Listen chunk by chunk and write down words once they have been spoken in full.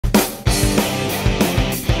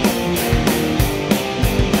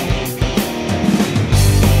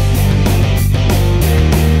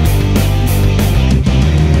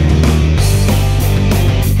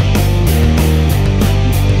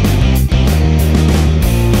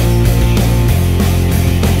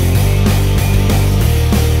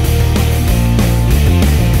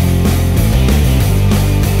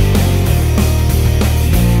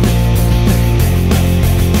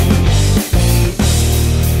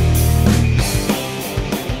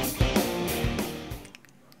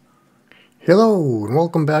Hello, and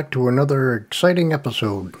welcome back to another exciting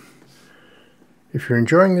episode. If you're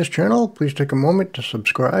enjoying this channel, please take a moment to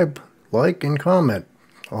subscribe, like, and comment.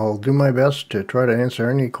 I'll do my best to try to answer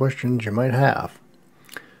any questions you might have.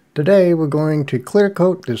 Today, we're going to clear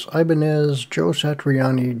coat this Ibanez Joe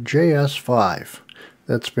Satriani JS5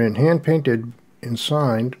 that's been hand-painted and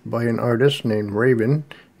signed by an artist named Raven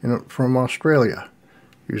from Australia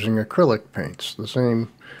using acrylic paints, the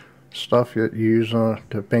same stuff that you use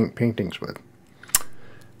to paint paintings with.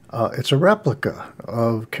 It's a replica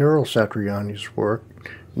of Carol Satriani's work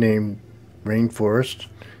named Rainforest,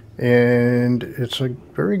 and it's a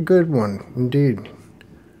very good one indeed.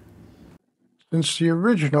 Since the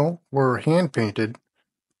original were hand-painted,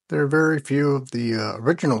 there are very few of the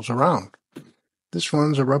originals around. This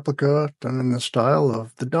one's a replica done in the style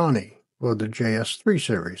of the Donnie, or the JS3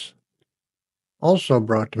 series. Also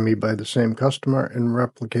brought to me by the same customer and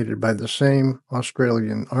replicated by the same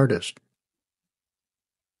Australian artist.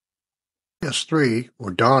 JS3, or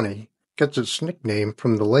Donnie, gets its nickname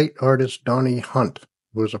from the late artist Donnie Hunt,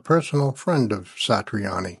 who was a personal friend of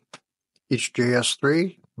Satriani. Each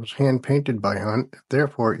JS3 was hand-painted by Hunt,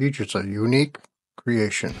 therefore each is a unique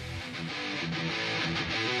creation.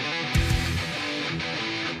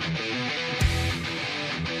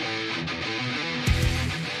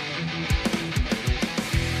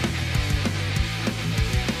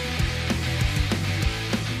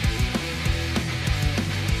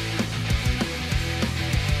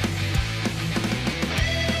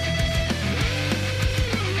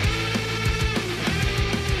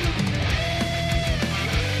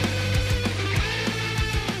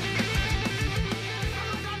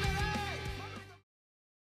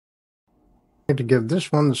 To give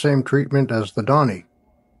this one the same treatment as the Donnie.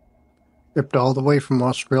 Shipped all the way from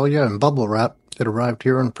Australia in bubble wrap, it arrived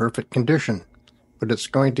here in perfect condition, but it's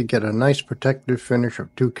going to get a nice protective finish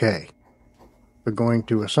of 2K. We're going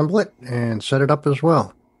to assemble it and set it up as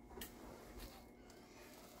well.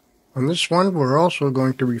 On this one, we're also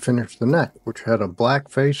going to refinish the neck, which had a black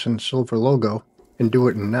face and silver logo, and do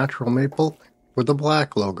it in natural maple with a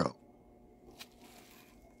black logo.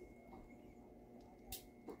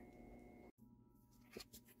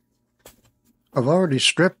 I've already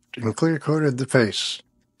stripped and clear-coated the face.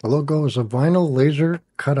 The logo is a vinyl laser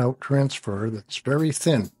cutout transfer that's very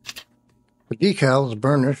thin. The decal is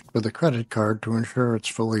burnished with a credit card to ensure it's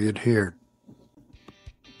fully adhered.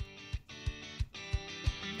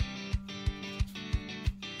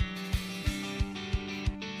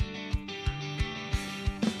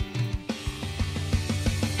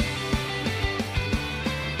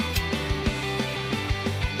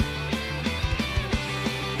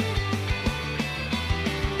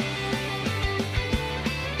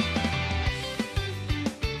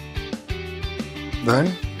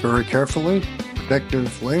 Then, very carefully,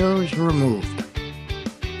 protective layer is removed.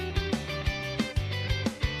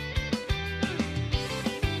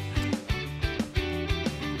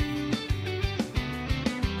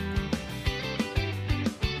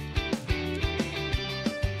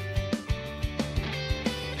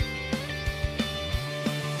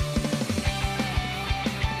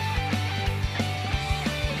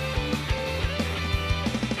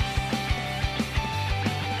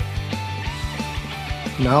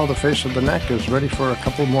 Now the face of the neck is ready for a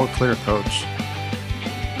couple more clear coats.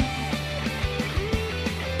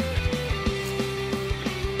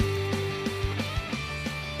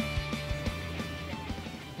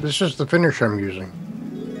 This is the finish I'm using.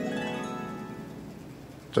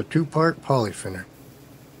 It's a 2-part polyfinish.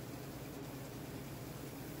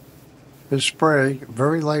 I spray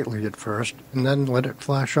very lightly at first and then let it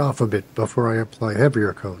flash off a bit before I apply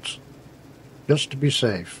heavier coats, just to be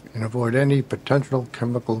safe and avoid any potential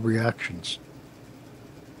chemical reactions.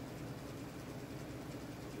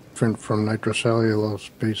 Different from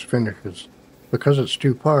nitrocellulose-based finishes. Because it's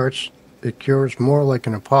 2 parts, it cures more like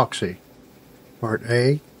an epoxy. Part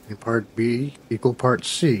A and Part B equal Part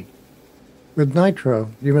C. With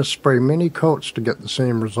nitro, you must spray many coats to get the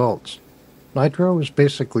same results. Nitro is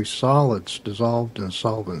basically solids dissolved in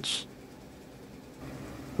solvents.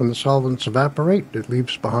 When the solvents evaporate, it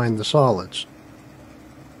leaves behind the solids.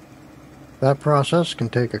 That process can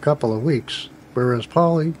take a couple of weeks, whereas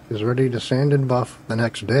poly is ready to sand and buff the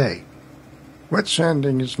next day. Wet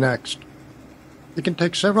sanding is next. It can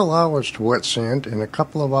take several hours to wet sand and a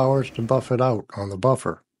couple of hours to buff it out on the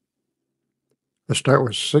buffer. I start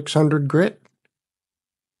with 600 grit,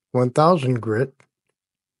 1000 grit,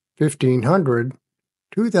 1500,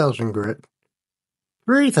 2000 grit,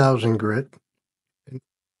 3000 grit, and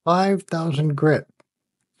 5000 grit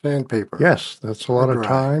sandpaper. Yes, that's a lot of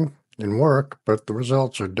time and work, but the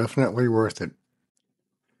results are definitely worth it.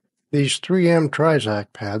 These 3M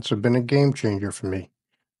Trizac pads have been a game changer for me.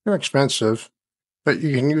 They're expensive, but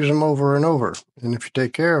you can use them over and over, and if you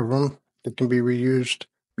take care of them, they can be reused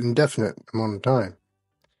indefinite amount of time.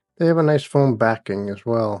 They have a nice foam backing as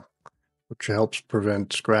well, which helps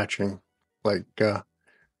prevent scratching, like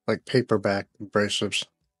paperback abrasives.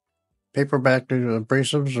 Paperback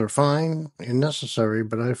abrasives are fine and necessary,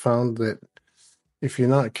 but I found that if you're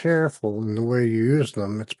not careful in the way you use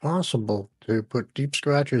them, it's possible to put deep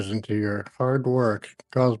scratches into your hard work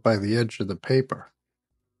caused by the edge of the paper.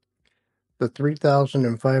 The 3000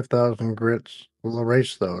 and 5000 grits will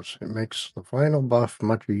erase those. It makes the final buff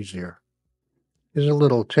much easier. Here's a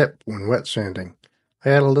little tip when wet sanding. I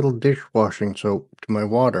add a little dishwashing soap to my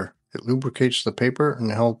water. It lubricates the paper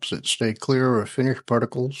and helps it stay clear of finish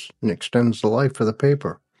particles and extends the life of the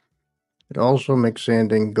paper. It also makes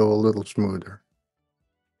sanding go a little smoother.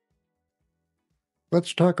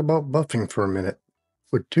 Let's talk about buffing for a minute.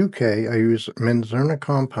 With 2K, I use Menzerna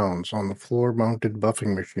compounds on the floor-mounted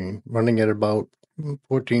buffing machine, running at about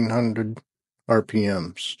 1400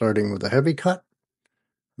 RPM, starting with a heavy cut,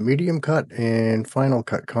 medium cut, and final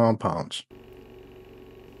cut compounds.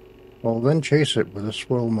 I'll then chase it with a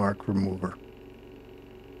swirl mark remover.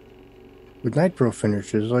 With nitro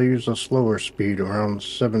finishes, I use a slower speed around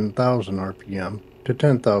 7000 RPM to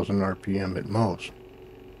 10,000 RPM at most.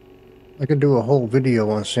 I could do a whole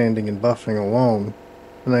video on sanding and buffing alone,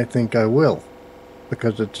 and I think I will,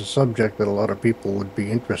 because it's a subject that a lot of people would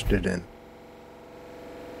be interested in.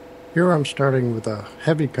 Here I'm starting with a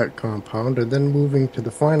heavy cut compound and then moving to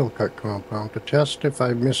the final cut compound to test if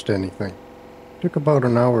I missed anything. It took about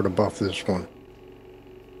an hour to buff this one.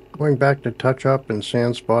 Going back to touch up and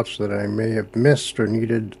sand spots that I may have missed or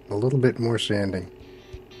needed a little bit more sanding.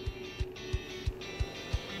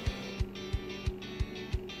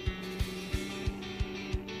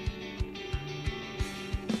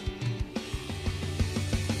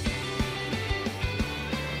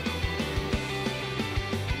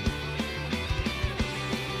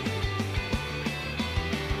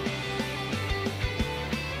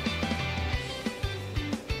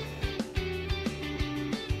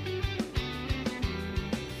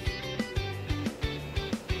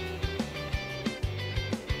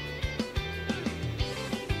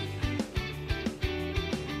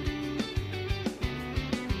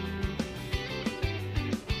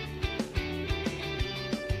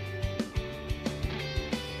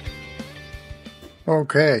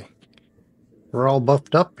 Okay, we're all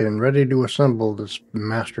buffed up and ready to assemble this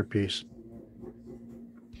masterpiece.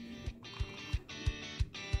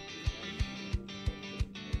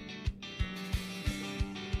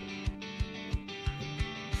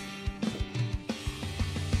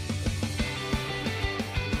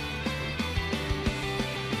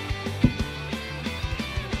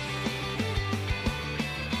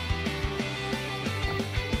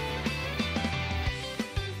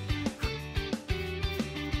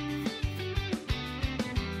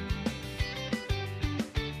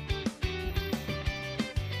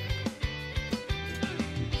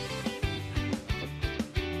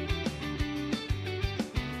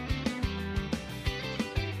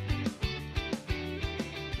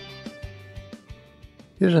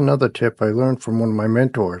 Here's another tip I learned from one of my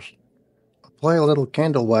mentors. Apply a little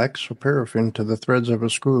candle wax or paraffin to the threads of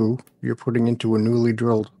a screw you're putting into a newly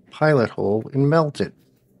drilled pilot hole and melt it.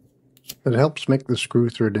 It helps make the screw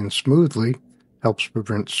thread in smoothly, helps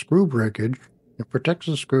prevent screw breakage, and protects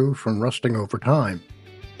the screw from rusting over time.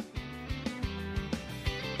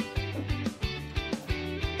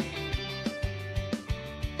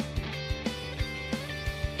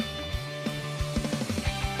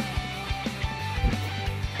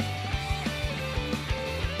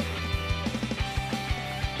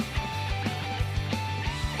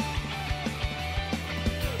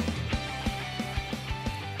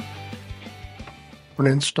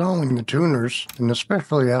 When installing the tuners, and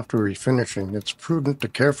especially after refinishing, it's prudent to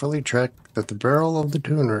carefully check that the barrel of the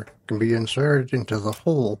tuner can be inserted into the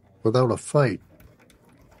hole without a fight.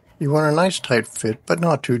 You want a nice tight fit, but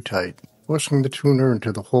not too tight. Forcing the tuner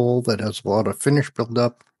into the hole that has a lot of finish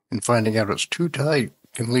buildup and finding out it's too tight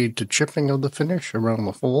can lead to chipping of the finish around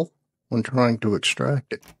the hole when trying to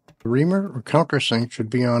extract it. The reamer or countersink should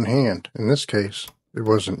be on hand. In this case, it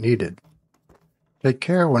wasn't needed. Take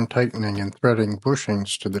care when tightening and threading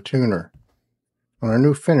bushings to the tuner. On a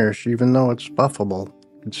new finish, even though it's buffable,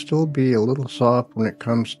 it can still be a little soft when it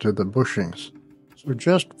comes to the bushings, so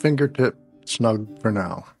just fingertip snug for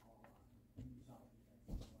now.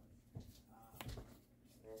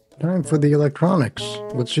 Time for the electronics.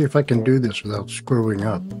 Let's see if I can do this without screwing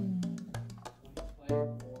up.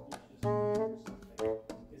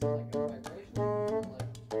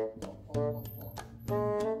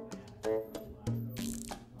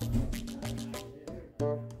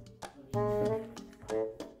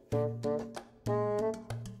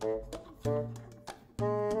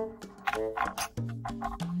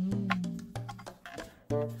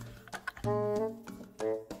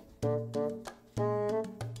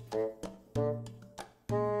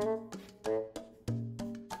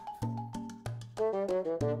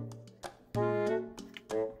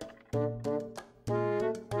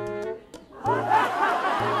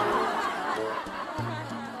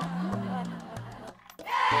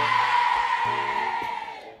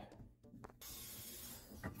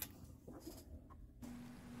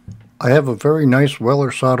 I have a very nice Weller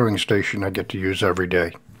soldering station I get to use every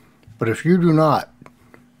day. But if you do not,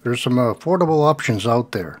 there's some affordable options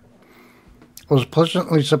out there. I was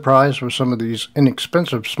pleasantly surprised with some of these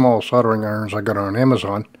inexpensive small soldering irons I got on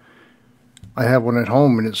Amazon. I have one at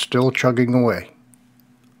home and it's still chugging away.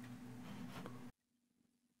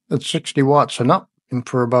 It's 60 watts and up, and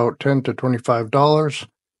for about $10 to $25,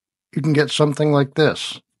 you can get something like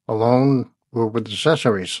this, alone or with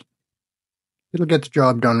accessories. It'll get the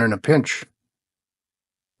job done in a pinch.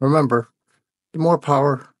 Remember, the more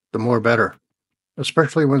power, the more better,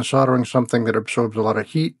 especially when soldering something that absorbs a lot of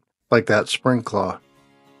heat, like that spring claw.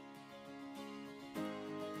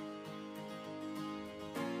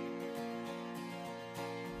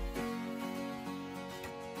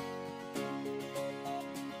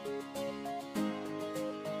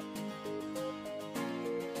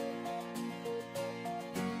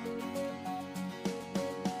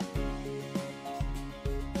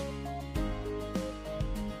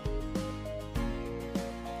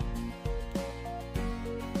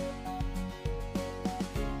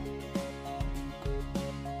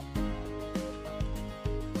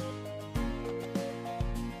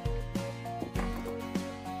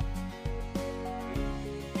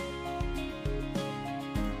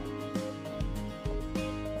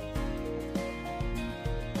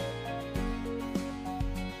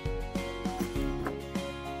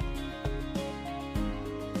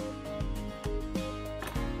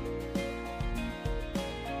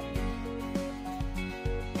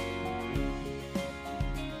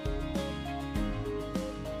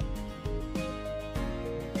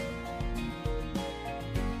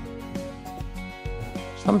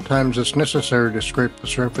 Sometimes it's necessary to scrape the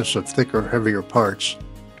surface of thicker, heavier parts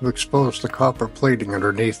to expose the copper plating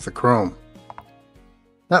underneath the chrome.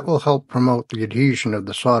 That will help promote the adhesion of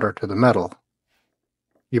the solder to the metal.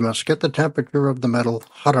 You must get the temperature of the metal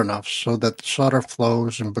hot enough so that the solder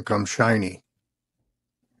flows and becomes shiny.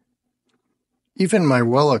 Even my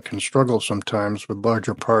Wella can struggle sometimes with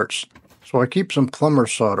larger parts, so I keep some plumber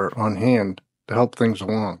solder on hand to help things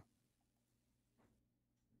along.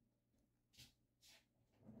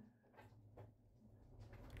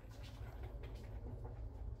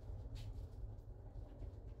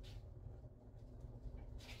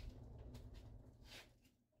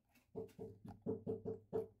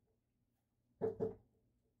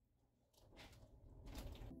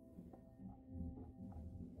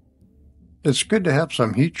 It's good to have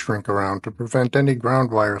some heat shrink around to prevent any ground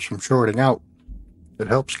wires from shorting out. It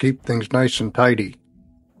helps keep things nice and tidy.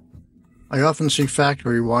 I often see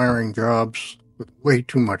factory wiring jobs with way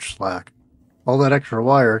too much slack. All that extra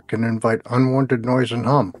wire can invite unwanted noise and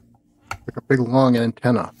hum, like a big long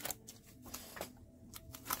antenna.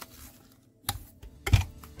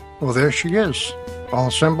 Well, there she is, all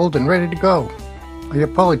assembled and ready to go. I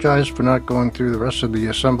apologize for not going through the rest of the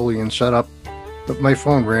assembly and setup, but my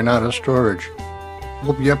phone ran out of storage.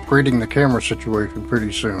 We'll be upgrading the camera situation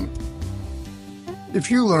pretty soon. If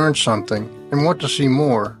you learned something and want to see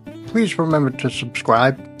more, please remember to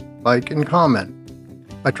subscribe, like, and comment.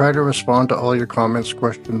 I try to respond to all your comments,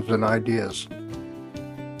 questions, and ideas.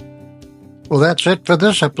 Well, that's it for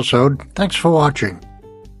this episode. Thanks for watching.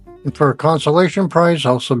 And for a consolation prize,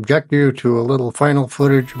 I'll subject you to a little final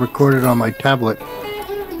footage recorded on my tablet.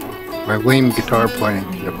 My lame guitar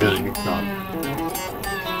playing in a busy shop.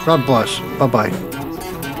 God bless. Bye-bye.